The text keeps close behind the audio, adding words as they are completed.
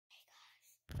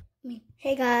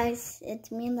Hey guys,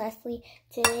 it's me and Leslie.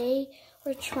 Today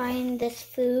we're trying this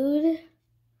food.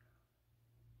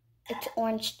 It's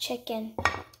orange chicken.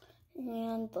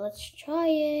 And let's try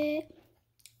it.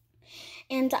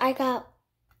 And I got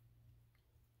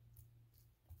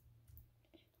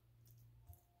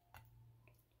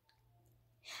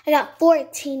I got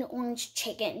 14 orange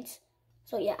chickens.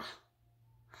 So yeah.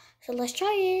 So let's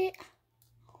try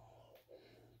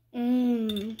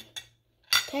it.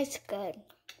 Tastes good.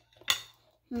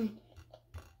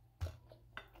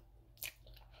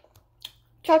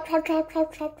 Cha cha cha cha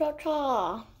cha cha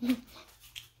cha.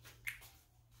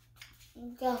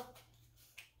 Go.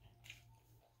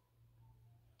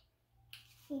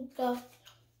 Go.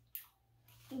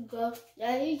 Go.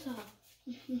 There you go.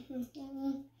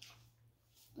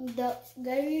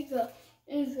 There you go.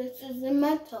 This is the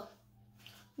metal.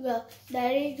 Go.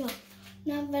 There you go.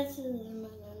 Now this is the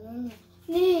metal.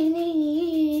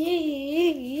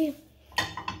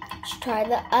 Let's try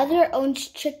the other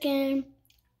orange chicken.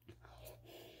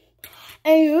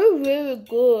 And you're really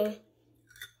good.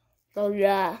 So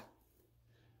yeah.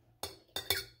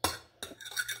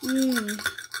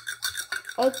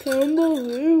 I can't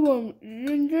believe I'm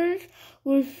eating this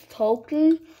with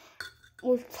talking,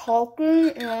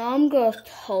 and I'm gonna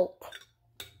talk.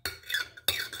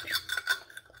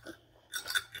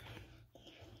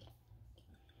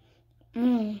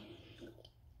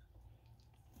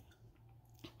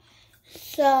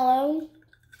 So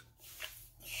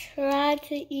try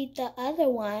to eat the other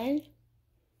one.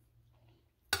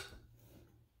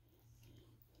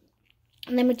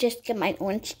 Let me just get my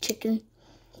orange chicken.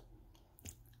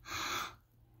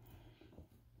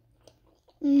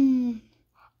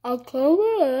 I can't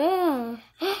believe.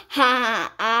 Ha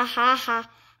ha ha ha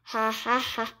ha ha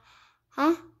ha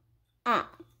ha.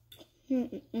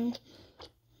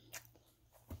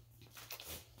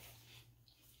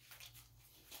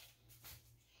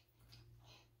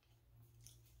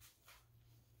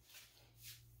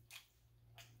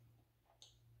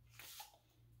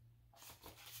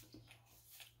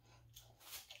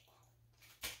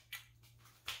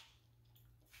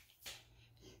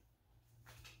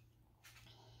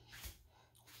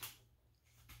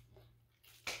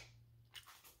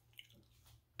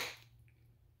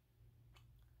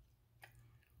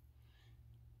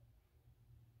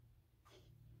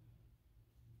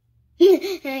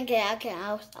 Okay,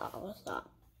 I'll stop.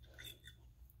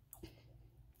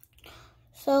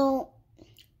 So,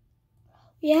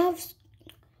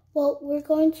 we're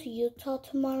going to Utah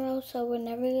tomorrow, so we're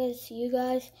never going to see you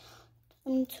guys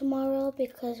tomorrow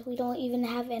because we don't even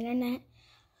have internet.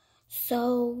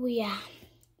 So, yeah.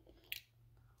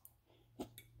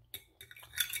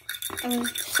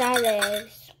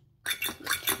 Saturdays.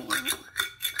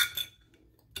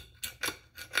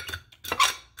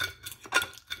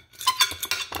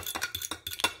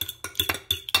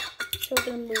 So we're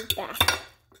going to move back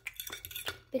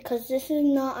because this is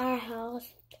not our house.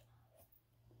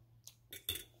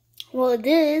 Well, it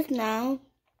is now,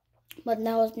 but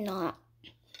now it's not.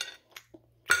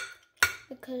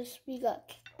 Because we got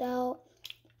kicked out.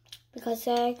 Because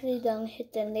I actually done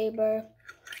hit the neighbor.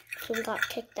 So we got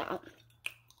kicked out.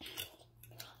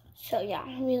 So yeah,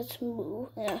 let's move.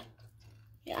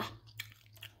 Yeah.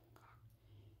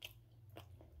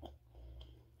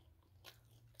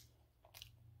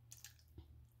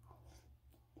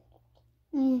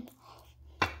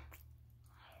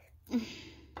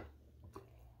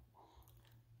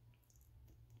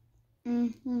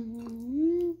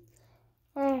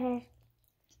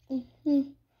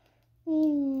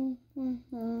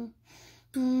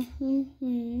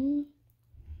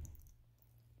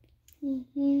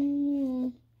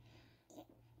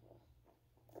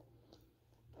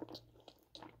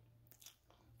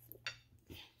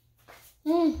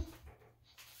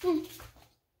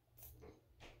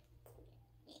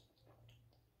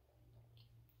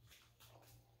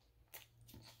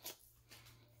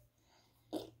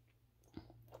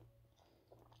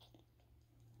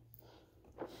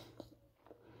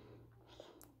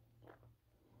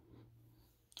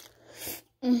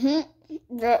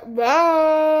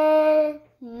 Bye.